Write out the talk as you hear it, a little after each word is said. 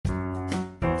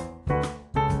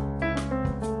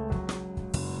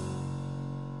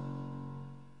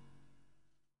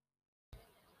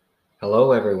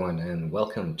Hello, everyone, and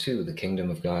welcome to the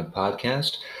Kingdom of God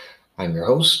podcast. I'm your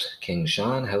host, King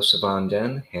Sean, House of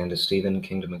Anden, Hand of Stephen,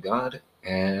 Kingdom of God.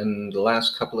 And the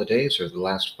last couple of days, or the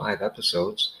last 5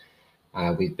 episodes,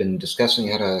 we've been discussing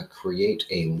how to create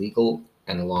a legal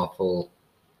and lawful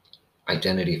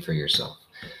identity for yourself.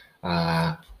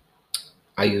 I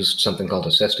used something called a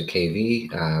Cestui,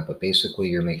 but basically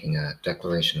you're making a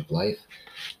declaration of life.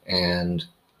 And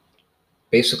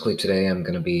basically today I'm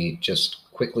going to be just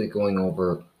quickly going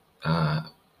over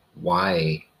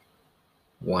why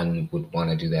one would want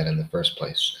to do that in the first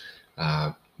place,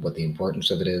 what the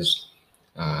importance of it is.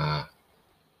 I'm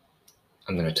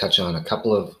going to touch on a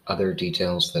couple of other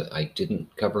details that I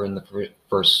didn't cover in the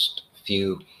first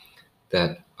few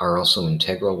that are also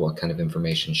integral, what kind of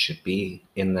information should be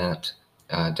in that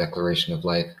declaration of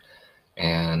life.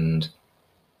 And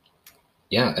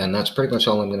that's pretty much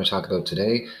all I'm going to talk about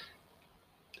today.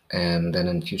 And then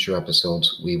in future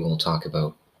episodes, we will talk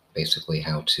about basically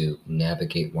how to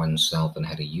navigate oneself and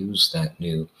how to use that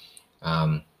new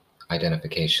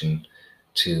identification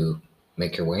to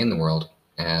make your way in the world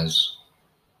as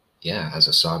a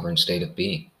sovereign state of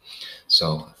being.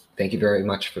 So thank you very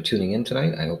much for tuning in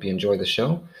tonight. I hope you enjoy the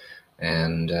show.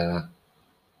 And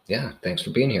thanks for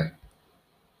being here.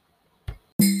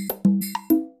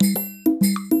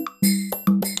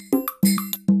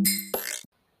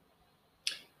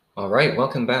 All right,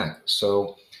 welcome back.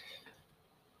 So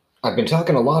I've been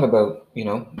talking a lot about,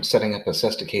 setting up a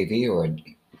Cestui or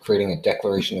creating a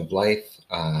declaration of life,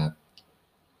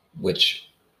 which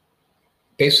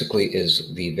basically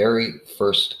is the very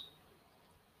first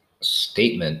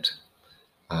statement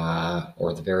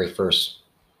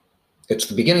it's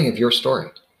the beginning of your story.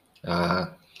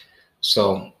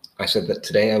 So I said that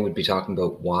today I would be talking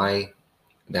about why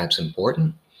that's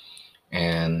important.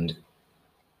 And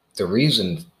the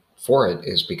reason for it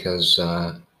is because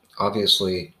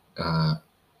obviously,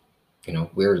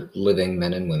 we're living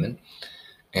men and women,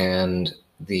 and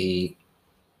the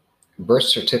birth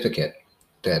certificate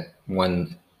that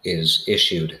one is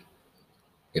issued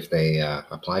if they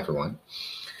apply for one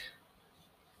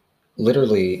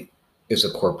literally is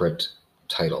a corporate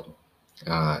title.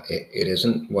 It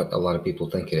isn't what a lot of people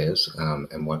think it is,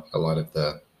 and what a lot of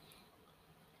the,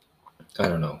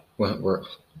 we're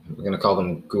going to call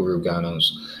them guru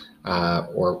ganos,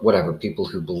 or whatever, people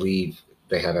who believe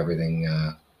they have everything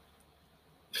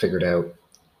figured out,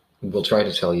 will try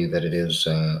to tell you that it is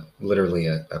literally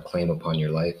a claim upon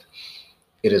your life.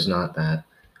 It is not that.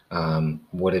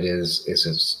 What it is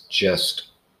it's just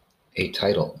a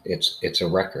title. It's a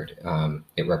record.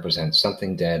 It represents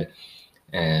something dead,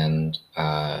 and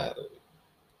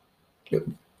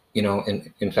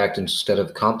in fact, instead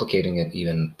of complicating it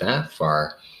even that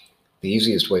far, the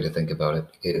easiest way to think about it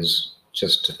is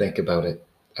just to think about it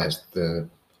as the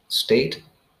state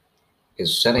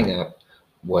is setting up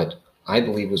what I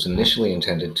believe was initially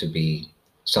intended to be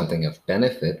something of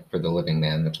benefit for the living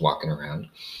man that's walking around.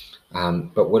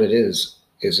 But what it is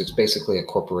it's basically a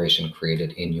corporation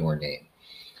created in your name.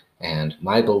 And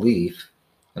my belief,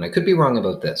 and I could be wrong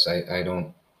about this, I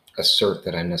don't assert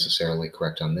that I'm necessarily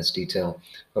correct on this detail,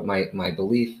 but my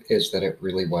belief is that it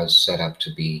really was set up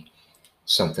to be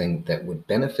something that would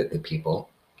benefit the people.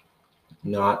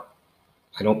 I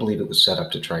don't believe it was set up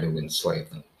to try to enslave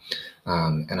them.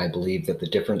 And I believe that the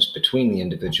difference between the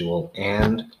individual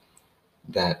and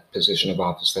that position of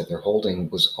office that they're holding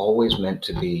was always meant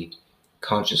to be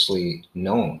consciously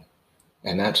known.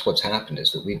 And that's what's happened,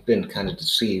 is that we've been kind of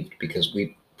deceived because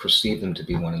we perceive them to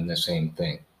be one and the same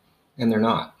thing. And they're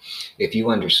not. If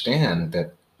you understand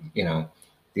that,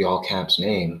 the all caps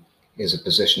name is a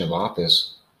position of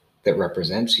office that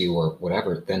represents you or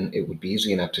whatever, then it would be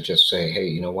easy enough to just say, hey,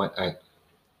 you know what, I'd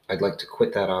like to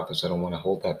quit that office. I don't want to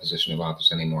hold that position of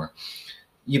office anymore.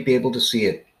 You'd be able to see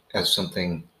it as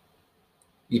something,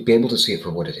 you'd be able to see it for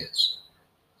what it is.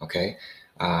 Okay.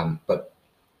 But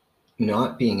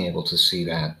not being able to see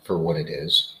that for what it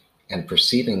is and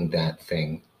perceiving that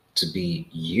thing to be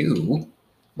you,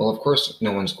 well, of course,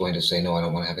 no one's going to say, no, I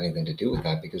don't want to have anything to do with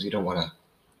that, because you don't want to,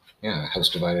 a house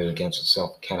divided against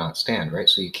itself cannot stand, right?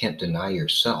 So you can't deny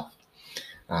yourself.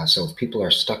 So if people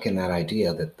are stuck in that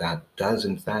idea that does,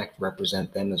 in fact,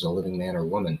 represent them as a living man or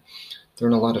woman, they're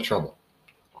in a lot of trouble.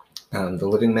 The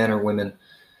living man or women,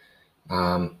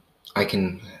 I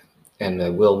can and I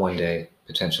will one day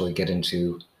potentially get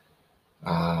into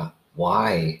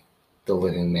why the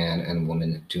living man and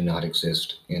woman do not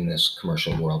exist in this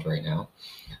commercial world right now.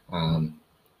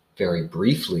 Very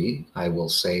briefly, I will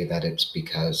say that it's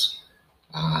because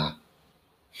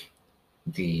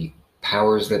the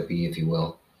powers that be, if you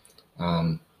will,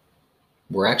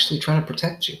 we're actually trying to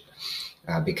protect you.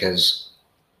 because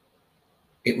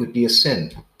it would be a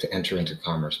sin to enter into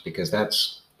commerce, because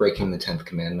that's breaking the 10th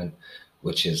commandment,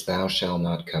 which is thou shalt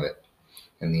not covet.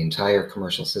 And the entire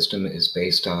commercial system is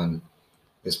based on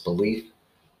this belief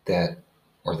that,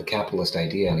 or the capitalist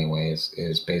idea anyways,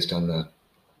 is based on the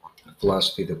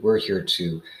philosophy that we're here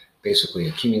to basically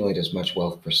accumulate as much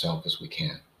wealth for self as we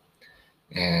can.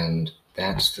 And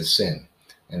that's the sin.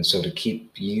 And so to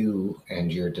keep you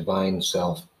and your divine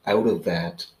self out of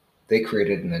that, they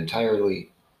created an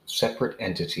entirely separate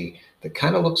entity that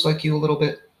kind of looks like you a little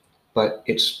bit, but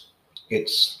it's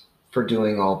for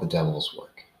doing all the devil's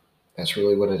work. That's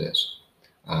really what it is.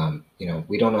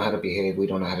 We don't know how to behave. We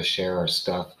don't know how to share our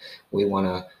stuff. We want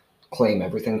to claim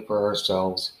everything for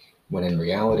ourselves, when in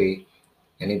reality,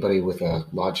 anybody with a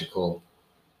logical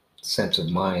sense of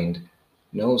mind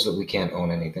knows that we can't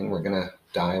own anything. We're going to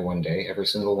die one day. Every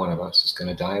single one of us is going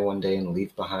to die one day and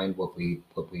leave behind what we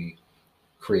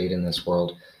create in this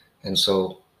world. And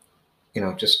so,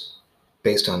 just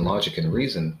based on logic and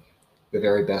reason, the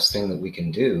very best thing that we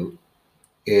can do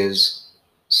is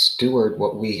steward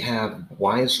what we have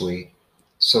wisely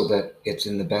so that it's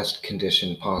in the best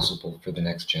condition possible for the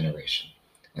next generation.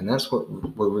 And that's what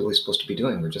we're really supposed to be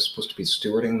doing. We're just supposed to be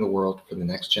stewarding the world for the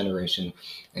next generation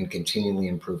and continually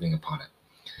improving upon it.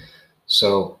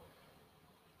 So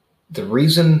the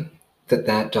reason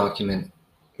that document,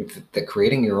 that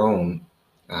creating your own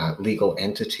legal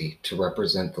entity to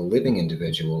represent the living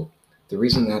individual, the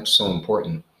reason that's so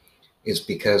important is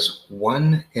because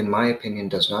one, in my opinion,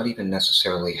 does not even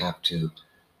necessarily have to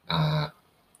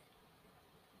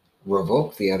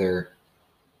revoke the other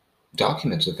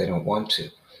documents if they don't want to,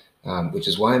 which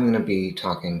is why I'm going to be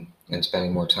talking and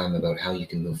spending more time about how you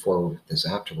can move forward with this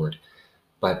afterward.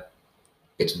 But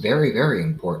it's very, very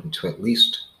important to at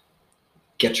least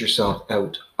get yourself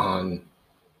out on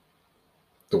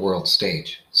the world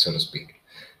stage, so to speak.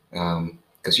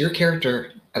 Because your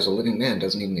character as a living man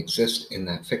doesn't even exist in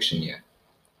that fiction yet,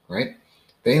 right?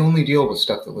 They only deal with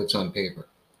stuff that lives on paper.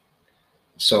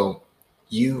 So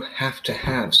you have to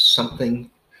have something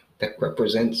that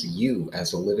represents you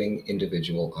as a living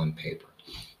individual on paper.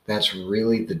 That's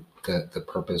really the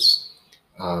purpose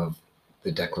of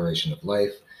the Declaration of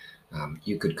Life.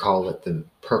 You could call it the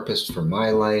purpose for my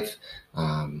life,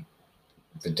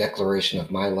 the declaration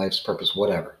of my life's purpose,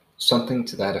 whatever. Something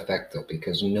to that effect, though,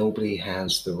 because nobody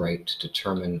has the right to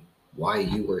determine why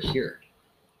you were here.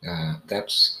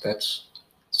 That's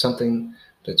something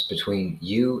that's between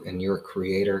you and your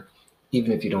creator.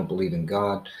 Even if you don't believe in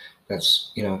God,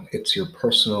 that's, it's your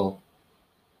personal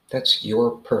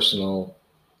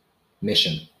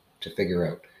mission to figure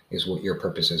out, is what your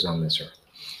purpose is on this earth.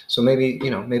 So maybe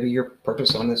your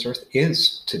purpose on this earth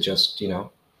is to just,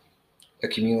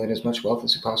 accumulate as much wealth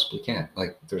as you possibly can.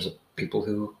 Like, there's people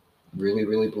who really,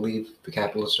 really believe the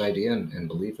capitalist idea and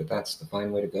believe that that's the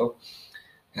fine way to go.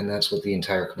 And that's what the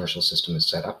entire commercial system is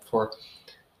set up for.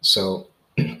 So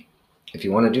if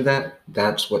you want to do that,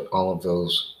 that's what all of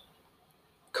those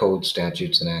code,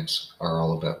 statutes, and acts are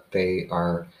all about. They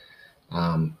are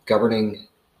governing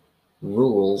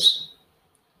rules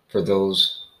for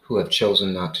those who have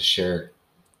chosen not to share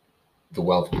the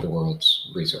wealth of the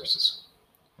world's resources.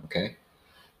 Okay?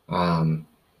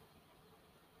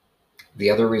 The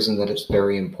other reason that it's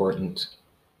very important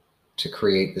to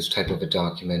create this type of a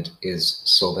document is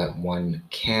so that one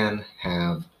can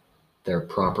have their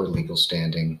proper legal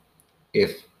standing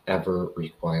if ever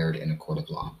required in a court of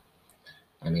law.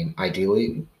 I mean,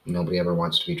 ideally, nobody ever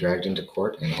wants to be dragged into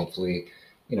court, and hopefully,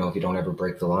 if you don't ever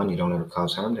break the law and you don't ever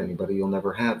cause harm to anybody, you'll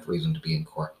never have reason to be in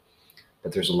court.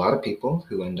 But there's a lot of people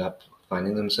who end up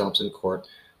finding themselves in court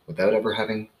without ever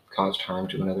having caused harm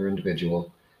to another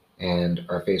individual and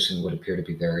are facing what appear to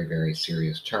be very, very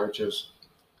serious charges.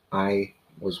 I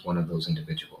was one of those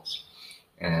individuals.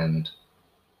 And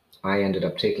I ended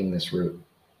up taking this route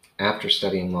after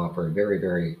studying law for a very,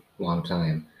 very long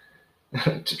time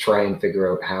to try and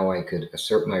figure out how I could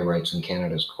assert my rights in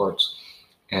Canada's courts.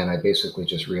 And I basically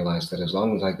just realized that as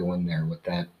long as I go in there with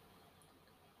the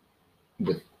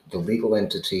legal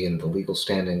entity and the legal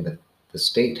standing that the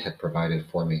state had provided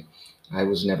for me, I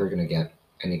was never going to get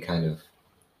any kind of...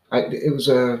 I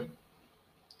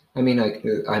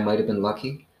might have been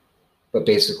lucky, but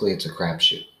basically it's a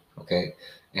crapshoot, okay?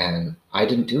 And I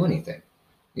didn't do anything.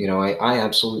 I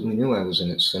absolutely knew I was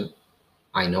innocent.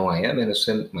 I know I am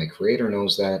innocent. My creator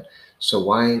knows that. So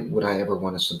why would I ever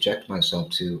want to subject myself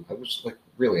to... I was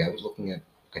looking at,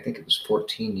 I think it was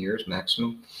 14 years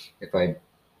maximum, if I,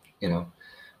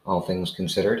 all things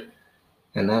considered.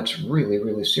 And that's really,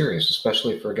 really serious,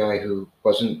 especially for a guy who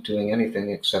wasn't doing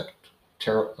anything except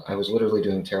tarot. I was literally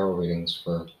doing tarot readings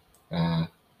for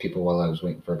people while I was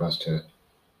waiting for a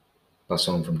bus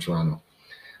home from Toronto.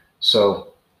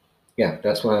 So yeah,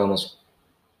 that's what I almost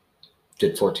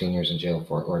did 14 years in jail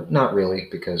for, or not really,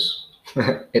 because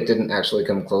it didn't actually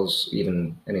come close,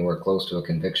 even anywhere close to a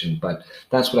conviction, but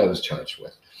that's what I was charged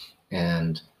with.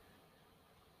 And,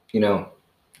 you know,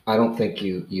 I don't think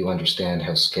you understand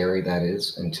how scary that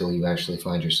is until you actually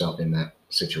find yourself in that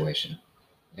situation.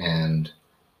 And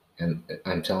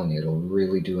I'm telling you, it'll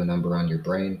really do a number on your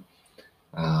brain.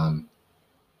 Um,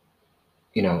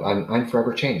 I'm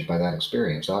forever changed by that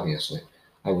experience, obviously.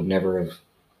 I would never have,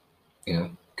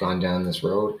 gone down this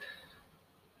road.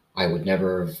 I would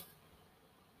never have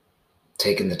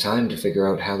taken the time to figure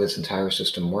out how this entire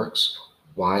system works,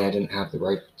 why I didn't have the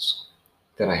rights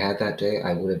that I had that day.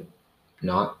 I would have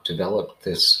not developed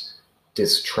this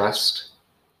distrust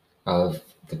of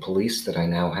the police that I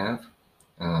now have.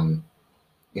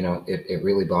 It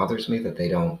really bothers me that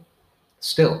they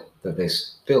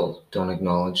still don't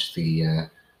acknowledge the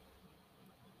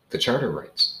charter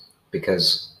rights.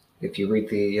 Because if you read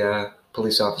the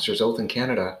police officer's oath in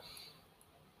Canada,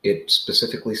 it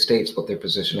specifically states what their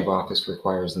position of office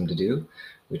requires them to do,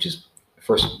 which is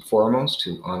first and foremost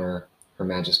to honor Her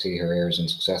Majesty, her heirs and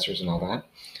successors and all that.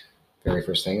 Very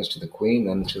first thing is to the Queen,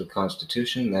 then to the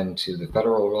Constitution, then to the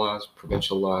federal laws,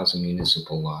 provincial laws, and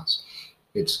municipal laws.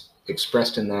 It's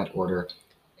expressed in that order,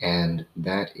 and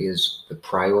that is the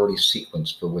priority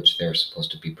sequence for which they're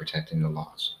supposed to be protecting the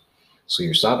laws. So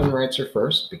your sovereign rights are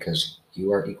first, because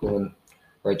you are equal in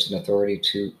rights and authority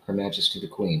to Her Majesty the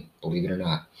Queen, believe it or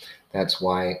not. That's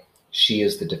why she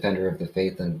is the defender of the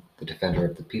faith and the defender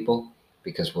of the people,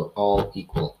 because we're all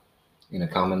equal. In a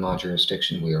common law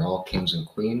jurisdiction, we are all kings and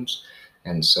queens,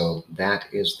 and so that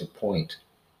is the point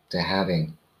to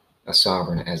having a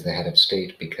sovereign as the head of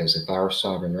state, because if our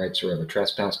sovereign rights are ever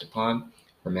trespassed upon,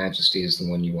 Her Majesty is the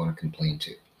one you want to complain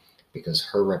to, because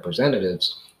her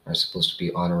representatives are supposed to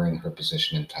be honoring her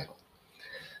position and title.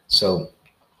 So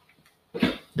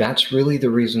that's really the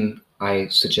reason I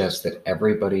suggest that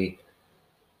everybody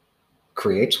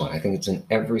creates one. I think it's in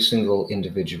every single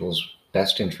individual's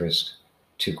best interest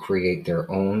to create their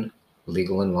own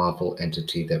legal and lawful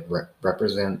entity that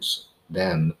represents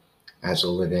them as a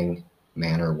living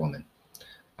man or woman.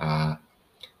 And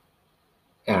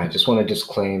I just want to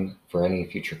disclaim for any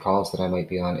future calls that I might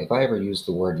be on, if I ever use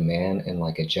the word man in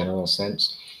like a general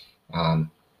sense,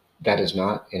 that is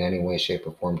not in any way, shape,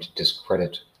 or form to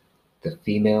discredit the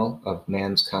female of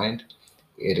man's kind.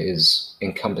 It is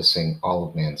encompassing all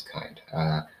of man's kind.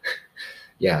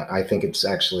 I think it's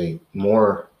actually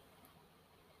more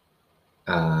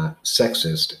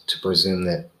sexist to presume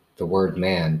that the word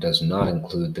man does not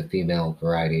include the female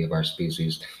variety of our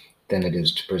species than it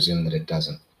is to presume that it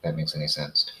doesn't, if that makes any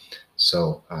sense.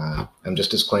 So I'm just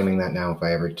disclaiming that now. If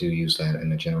I ever do use that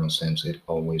in a general sense, it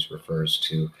always refers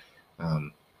to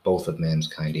both of man's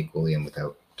kind equally and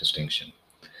without distinction.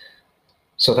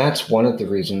 So that's one of the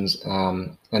reasons.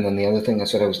 And then the other thing I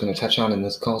said I was going to touch on in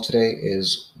this call today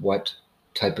is what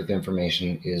type of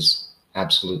information is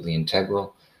absolutely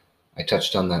integral. I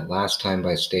touched on that last time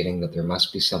by stating that there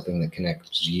must be something that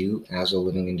connects you as a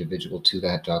living individual to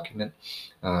that document.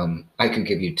 I could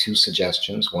give you two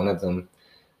suggestions. One of them,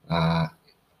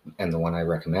 and the one I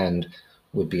recommend,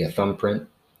 would be a thumbprint.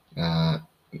 The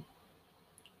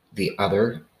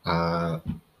other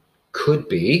could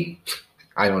be,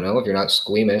 I don't know, if you're not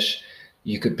squeamish,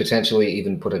 you could potentially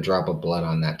even put a drop of blood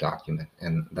on that document.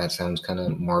 And that sounds kind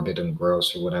of morbid and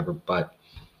gross or whatever, but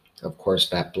of course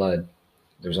that blood,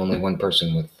 there's only one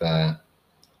person with,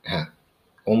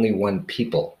 only one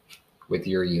people with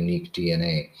your unique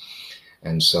DNA.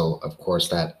 And so, of course,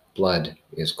 that blood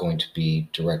is going to be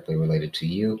directly related to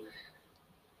you.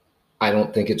 I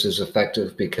don't think it's as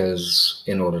effective because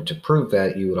in order to prove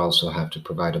that, you would also have to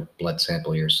provide a blood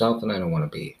sample yourself, and I don't want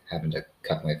to be having to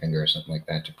cut my finger or something like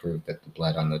that to prove that the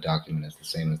blood on the document is the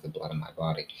same as the blood on my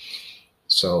body.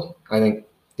 So I think,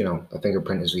 a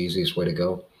fingerprint is the easiest way to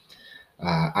go.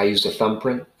 I used a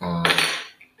thumbprint.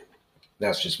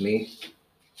 That's just me.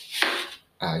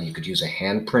 You could use a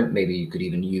handprint. Maybe you could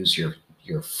even use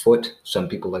your foot. Some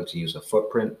people like to use a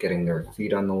footprint, getting their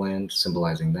feet on the land,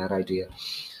 symbolizing that idea.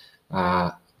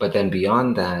 But then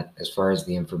beyond that, as far as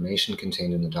the information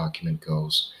contained in the document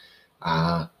goes,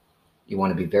 you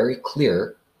want to be very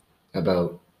clear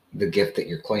about the gift that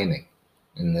you're claiming,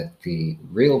 and that the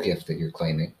real gift that you're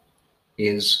claiming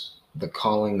is the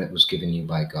calling that was given you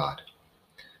by God.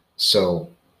 So,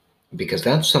 because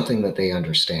that's something that they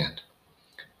understand.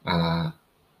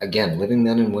 Again, living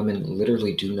men and women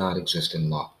literally do not exist in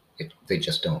law. They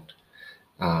just don't.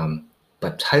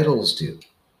 But titles do.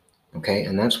 Okay,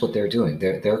 and that's what they're doing.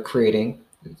 They're creating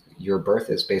Your birth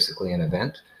is basically an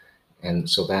event. And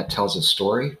so that tells a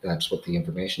story. That's what the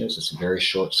information is. It's a very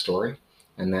short story.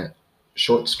 And that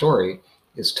short story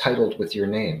is titled with your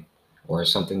name or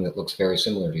something that looks very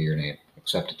similar to your name,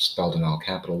 except it's spelled in all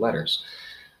capital letters.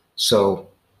 So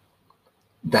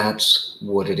that's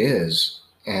what it is.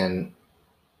 And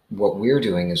what we're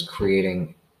doing is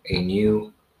creating a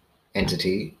new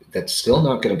entity that's still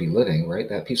not going to be living, right?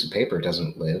 That piece of paper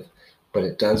doesn't live, but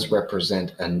it does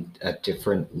represent a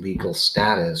different legal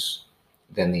status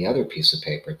than the other piece of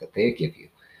paper that they give you.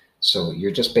 So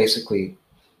you're just basically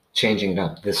changing it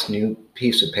up. This new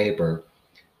piece of paper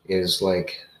is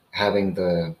like having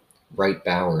the right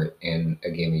bower in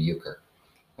a game of euchre.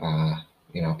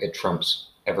 It trumps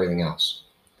everything else,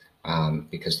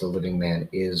 because the living man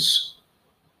is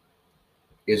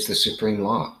the supreme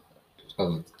law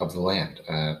of the land.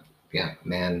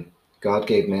 Man, God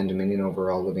gave man dominion over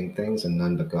all living things, and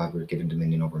none but God were given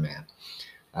dominion over man.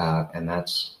 And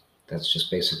that's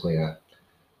just basically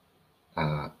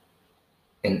an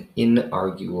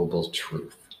inarguable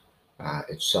truth.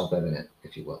 It's self-evident,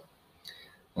 if you will.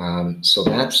 So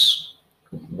that's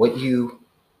what you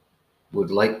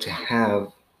would like to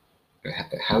have,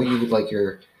 how you would like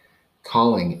your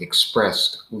calling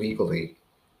expressed legally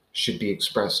should be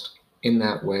expressed in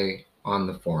that way on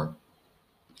the form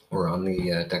or on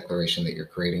the declaration that you're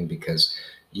creating, because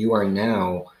you are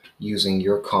now using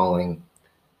your calling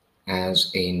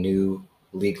as a new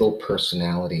legal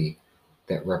personality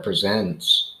that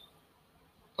represents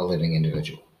a living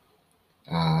individual.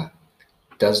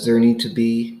 Does there need to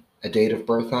be a date of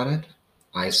birth on it?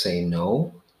 I say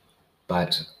no,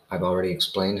 but I've already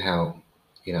explained how,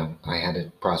 I had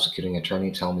a prosecuting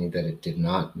attorney tell me that it did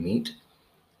not meet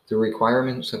the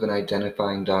requirements of an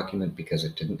identifying document because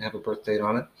it didn't have a birth date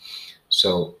on it.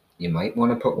 So you might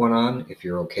want to put one on if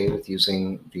you're okay with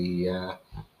using the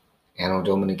Anno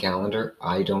Domini calendar.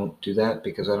 I don't do that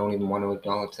because I don't even want to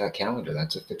acknowledge that calendar.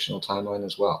 That's a fictional timeline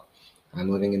as well. I'm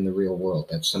living in the real world.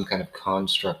 That's some kind of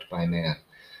construct by man.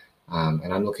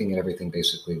 And I'm looking at everything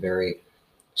basically very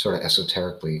sort of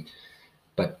esoterically.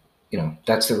 But,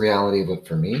 that's the reality of it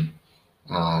for me.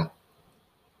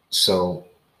 So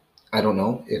I don't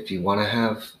know if you want to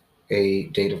have a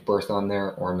date of birth on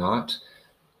there or not.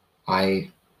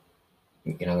 That's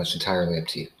entirely up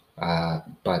to you.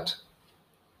 But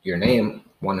your name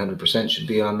 100% should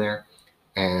be on there,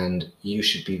 and you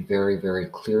should be very, very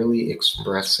clearly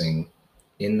expressing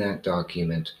in that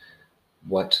document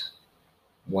what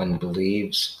one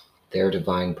believes their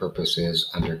divine purpose is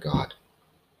under God.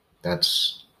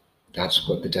 That's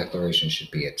what the declaration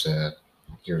should be. It's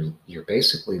you're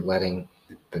basically letting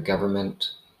the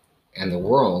government and the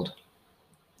world,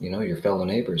 your fellow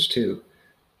neighbors too,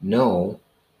 know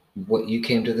what you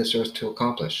came to this earth to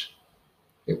accomplish.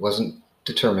 It wasn't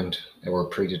determined or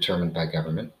predetermined by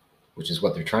government, which is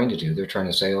what they're trying to do. They're trying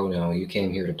to say, oh no, you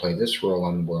came here to play this role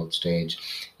on the world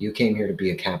stage. You came here to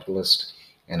be a capitalist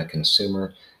and a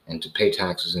consumer and to pay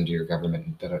taxes into your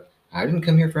government. I didn't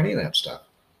come here for any of that stuff.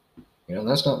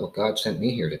 That's not what God sent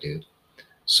me here to do.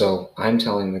 So I'm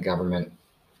telling the government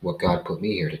what God put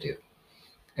me here to do.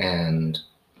 And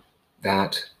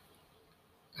that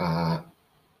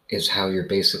is how you're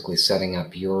basically setting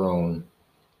up your own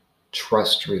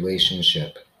trust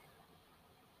relationship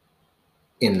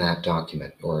in that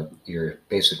document, or you're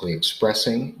basically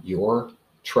expressing your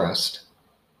trust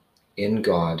in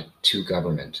God to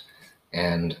government.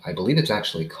 And I believe it's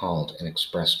actually called an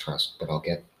express trust, but I'll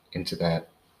get into that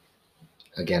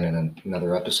again in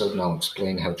another episode, and I'll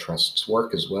explain how trusts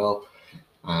work as well,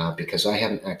 because I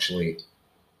haven't actually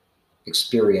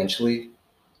experientially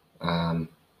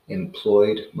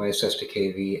employed my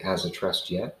Cestui as a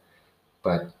trust yet,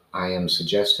 but I am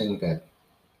suggesting that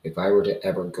if I were to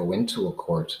ever go into a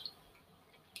court,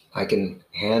 I can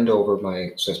hand over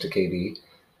my Cestui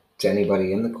to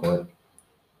anybody in the court,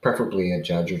 preferably a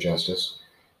judge or justice,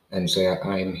 and say,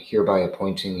 I'm hereby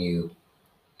appointing you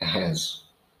as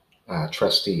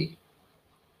trustee.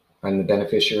 I'm the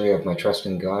beneficiary of my trust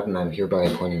in God, and I'm hereby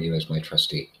appointing you as my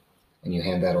trustee. And you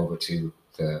hand that over to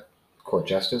the court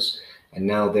justice, and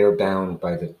now they're bound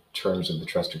by the terms of the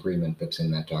trust agreement that's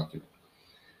in that document.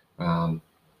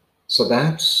 So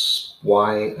that's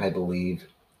why I believe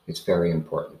it's very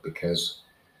important, because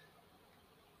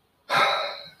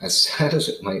as sad as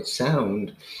it might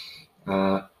sound,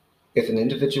 if an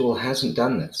individual hasn't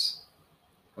done this,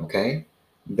 okay,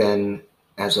 then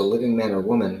as a living man or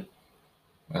woman,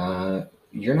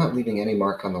 you're not leaving any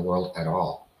mark on the world at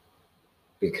all,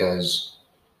 because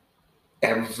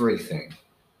everything,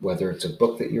 whether it's a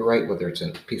book that you write, whether it's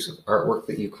a piece of artwork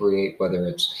that you create, whether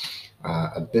it's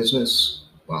a business,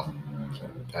 well,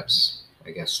 that's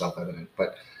I guess, self-evident.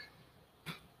 But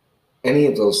any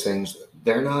of those things,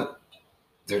 they're not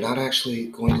actually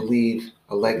going to leave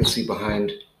a legacy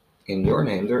behind in your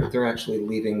name. They're actually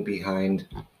leaving behind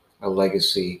a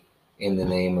legacy in the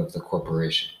name of the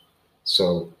corporation.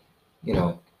 So,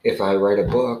 if I write a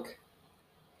book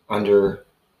under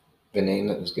the name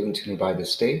that was given to me by the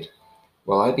state,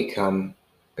 well, I become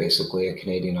basically a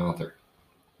Canadian author.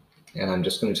 And I'm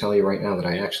just going to tell you right now that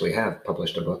I actually have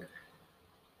published a book.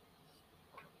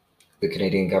 The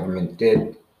Canadian government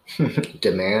did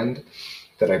demand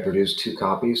that I produce 2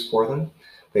 copies for them.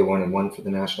 They wanted one for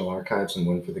the National Archives and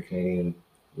one for the Canadian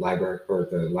Library, or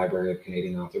the Library of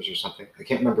Canadian Authors or something. I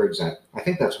can't remember exactly. I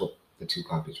think that's what the 2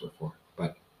 copies were for.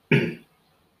 But, and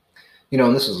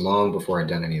this is long before I'd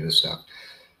done any of this stuff.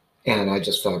 And I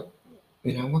just thought,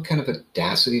 what kind of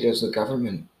audacity does the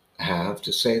government have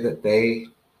to say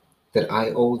that I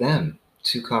owe them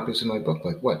 2 copies of my book?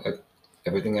 Like what?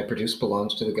 Everything I produce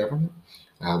belongs to the government?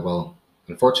 Well,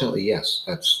 unfortunately, yes.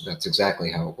 That's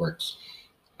exactly how it works,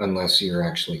 unless you're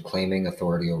actually claiming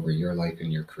authority over your life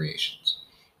and your creations.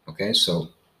 Okay, so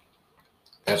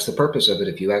that's the purpose of it.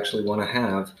 If you actually want to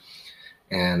have,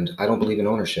 and I don't believe in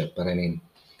ownership, but I mean,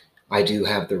 I do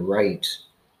have the right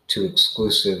to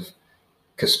exclusive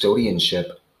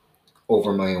custodianship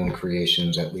over my own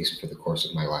creations, at least for the course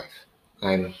of my life.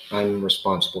 I'm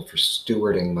responsible for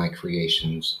stewarding my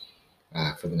creations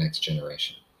for the next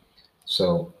generation.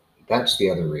 So that's the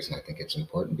other reason I think it's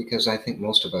important, because I think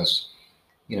most of us,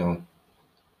 we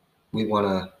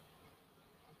want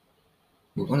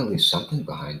to leave something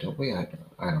behind, don't we? I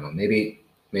don't know. Maybe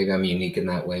I'm unique in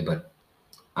that way, but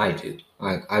I do.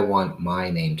 I want my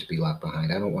name to be left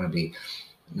behind. I don't want to be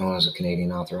known as a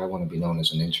Canadian author. I want to be known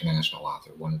as an international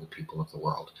author, one of the people of the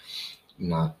world,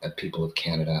 not a people of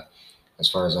Canada. As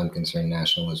far as I'm concerned,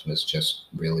 nationalism is just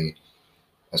really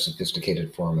a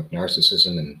sophisticated form of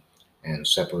narcissism and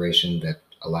separation that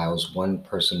allows one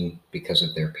person, because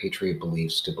of their patriot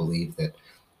beliefs, to believe that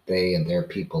they and their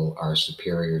people are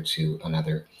superior to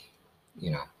another,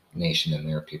 nation and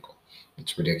their people.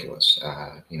 It's ridiculous,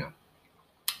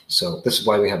 So this is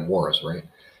why we have wars, right?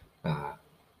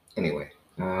 Anyway,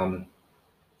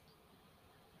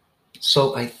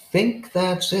 so I think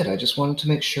that's it. I just wanted to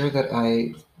make sure that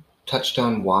I touched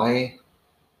on why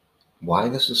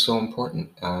this is so important.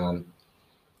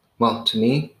 Well, to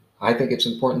me, I think it's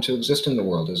important to exist in the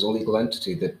world as a legal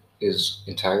entity that is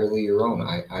entirely your own.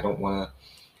 I don't want to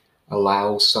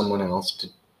allow someone else to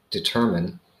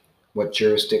determine what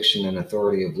jurisdiction and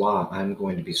authority of law I'm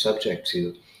going to be subject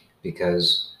to,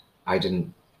 because I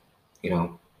didn't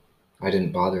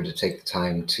bother to take the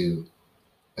time to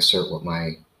assert what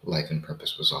my life and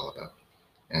purpose was all about.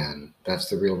 And that's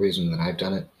the real reason that I've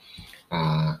done it.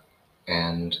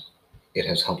 And it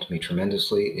has helped me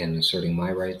tremendously in asserting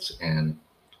my rights and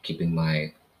keeping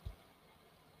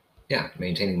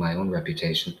maintaining my own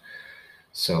reputation.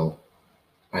 So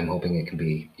I'm hoping it can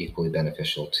be equally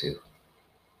beneficial to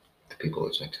the people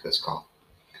listening to this call.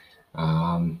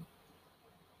 I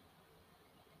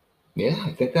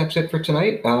think that's it for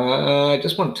tonight. I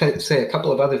just want to say a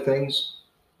couple of other things.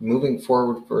 Moving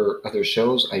forward for other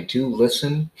shows, I do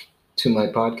listen to my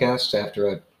podcasts after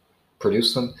I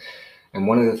produce them. And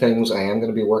one of the things I am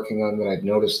going to be working on that I've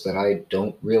noticed that I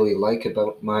don't really like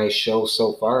about my show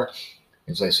so far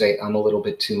is I say I'm a little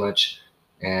bit too much,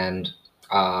 and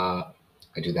I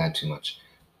do that too much.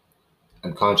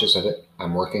 I'm conscious of it.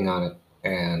 I'm working on it,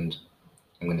 and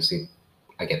I'm going to see if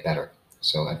I get better.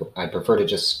 So I prefer to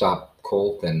just stop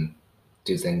cold than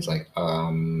do things like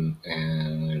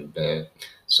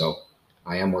so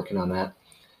I am working on that.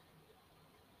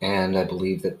 And I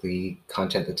believe that the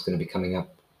content that's going to be coming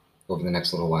up over the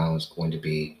next little while is going to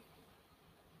be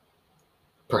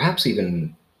perhaps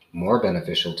even more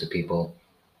beneficial to people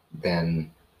than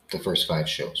the first 5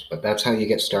 shows. But that's how you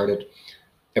get started.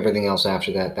 Everything else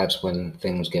after that, that's when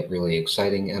things get really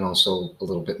exciting and also a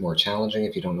little bit more challenging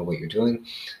if you don't know what you're doing.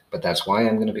 But that's why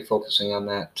I'm going to be focusing on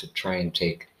that, to try and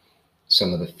take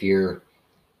some of the fear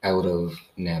out of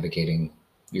navigating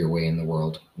your way in the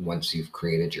world once you've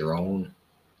created your own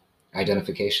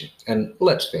identification. And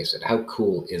let's face it, how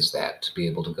cool is that to be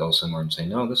able to go somewhere and say,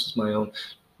 no, this is my own.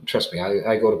 Trust me,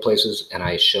 I go to places and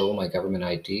I show my government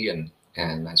ID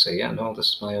and I say, yeah, no,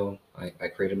 this is my own. I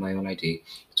created my own ID.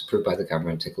 It's approved by the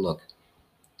government. Take a look.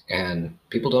 And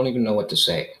people don't even know what to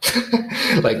say.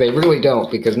 Like, they really don't,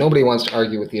 because nobody wants to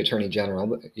argue with the Attorney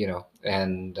General,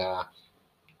 and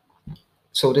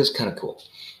so it is kind of cool.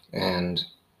 And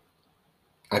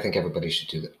I think everybody should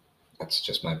do that. That's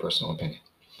just my personal opinion.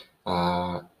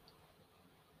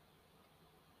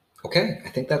 Okay, I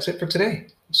think that's it for today.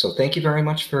 So thank you very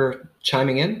much for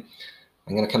chiming in.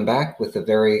 I'm going to come back with a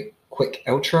very quick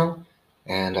outro,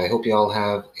 and I hope you all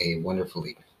have a wonderful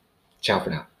evening. Ciao for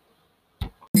now.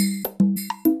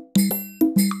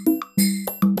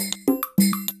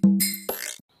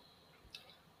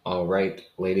 All right,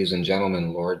 ladies and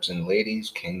gentlemen, lords and ladies,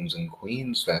 kings and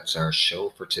queens, that's our show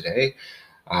for today.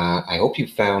 I hope you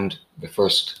found the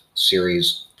first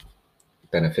series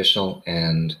beneficial,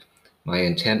 and my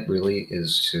intent really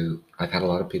is to, I've had a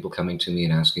lot of people coming to me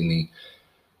and asking me,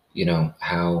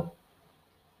 how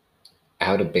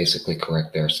to basically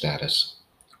correct their status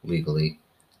legally.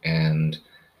 And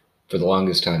for the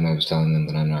longest time, I was telling them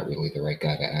that I'm not really the right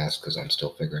guy to ask because I'm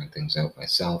still figuring things out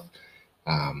myself.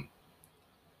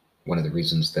 One of the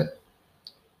reasons that,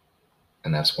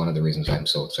 and that's one of the reasons I'm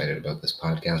so excited about this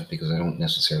podcast, because I don't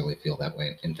necessarily feel that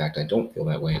way. In fact, I don't feel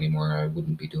that way anymore. I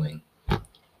wouldn't be doing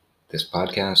this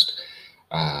podcast.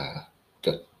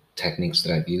 The techniques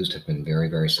that I've used have been very,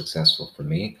 very successful for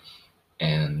me.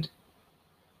 And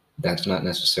that's not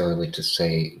necessarily to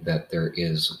say that there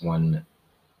is one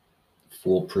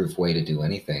foolproof way to do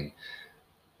anything.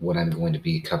 What I'm going to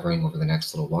be covering over the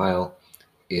next little while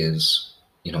is,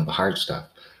 the hard stuff.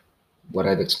 What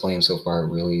I've explained so far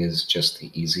really is just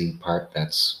the easy part.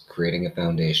 That's creating a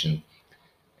foundation.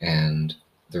 And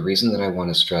the reason that I want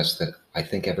to stress that I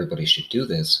think everybody should do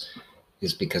this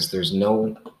is because there's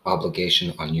no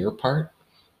obligation on your part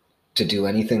to do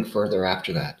anything further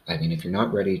after that. I mean, if you're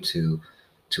not ready to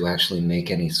actually make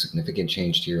any significant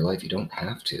change to your life, you don't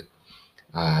have to.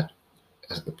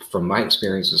 From my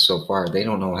experiences so far, they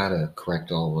don't know how to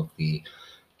correct all of the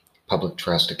public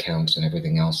trust accounts and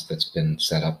everything else that's been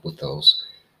set up with those.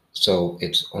 So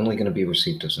it's only going to be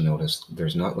received as a notice.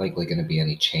 There's not likely going to be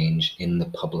any change in the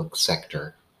public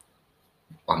sector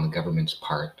on the government's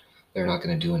part. They're not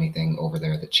going to do anything over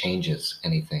there that changes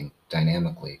anything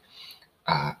dynamically.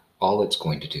 All it's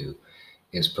going to do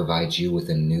is provide you with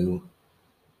a new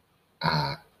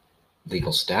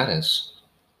legal status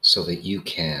so that you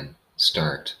can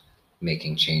start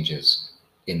making changes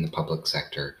in the public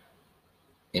sector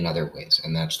in other ways.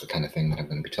 And that's the kind of thing that I'm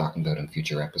going to be talking about in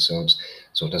future episodes.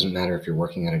 So it doesn't matter if you're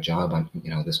working at a job.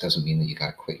 This doesn't mean that you got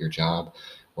to quit your job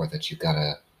or that you got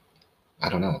to,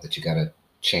 that you got to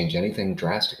change anything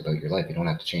drastic about your life. You don't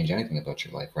have to change anything about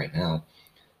your life right now.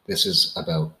 This is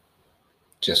about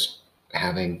just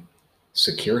having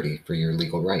security for your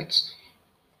legal rights.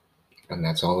 And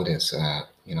that's all it is.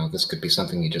 This could be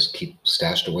something you just keep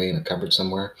stashed away in a cupboard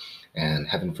somewhere, and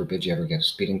heaven forbid you ever get a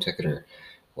speeding ticket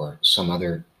or some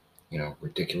other,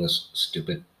 ridiculous,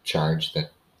 stupid charge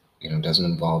that, doesn't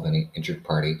involve any injured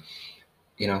party.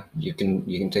 You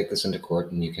can take this into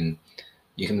court and you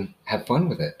can have fun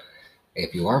with it.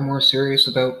 If you are more serious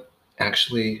about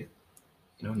actually,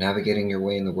 navigating your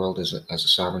way in the world as a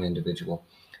sovereign individual,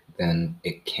 then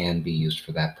it can be used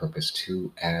for that purpose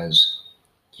too, as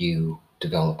you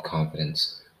develop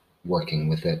confidence working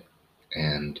with it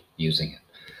and using it.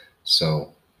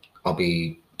 So I'll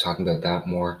be talking about that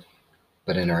more.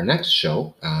 But in our next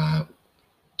show,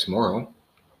 tomorrow,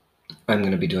 I'm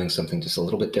going to be doing something just a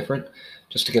little bit different,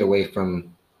 just to get away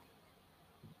from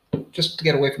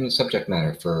the subject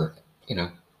matter for,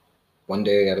 one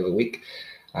day out of the week.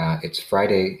 It's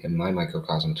Friday in my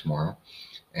microcosm tomorrow.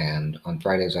 And on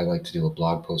Fridays, I like to do a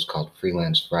blog post called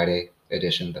Freelance Friday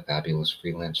Edition, the Fabulous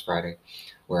Freelance Friday,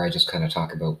 where I just kind of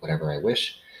talk about whatever I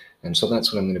wish. And so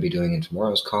that's what I'm going to be doing in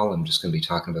tomorrow's call. I'm just going to be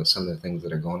talking about some of the things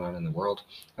that are going on in the world.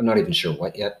 I'm not even sure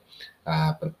what yet,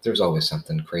 but there's always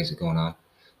something crazy going on.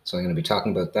 So I'm going to be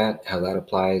talking about that, how that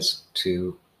applies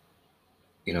to,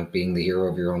 being the hero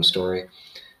of your own story.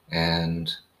 And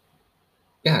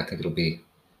yeah, I think it'll be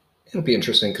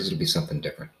interesting because it'll be something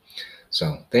different.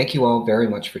 So thank you all very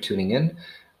much for tuning in.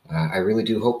 I really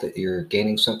do hope that you're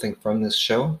gaining something from this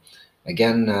show.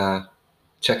 Again,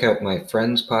 check out my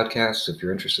friend's podcast if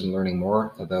you're interested in learning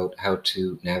more about how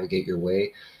to navigate your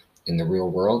way in the real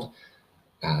world.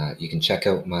 You can check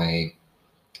out my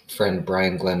friend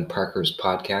Brian Glenn Parker's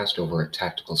podcast over at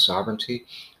Tactical Sovereignty.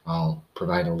 I'll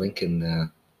provide a link in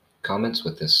the comments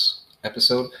with this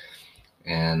episode.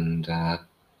 And I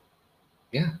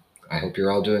hope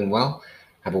you're all doing well.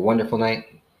 Have a wonderful night.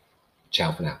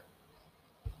 Ciao for now.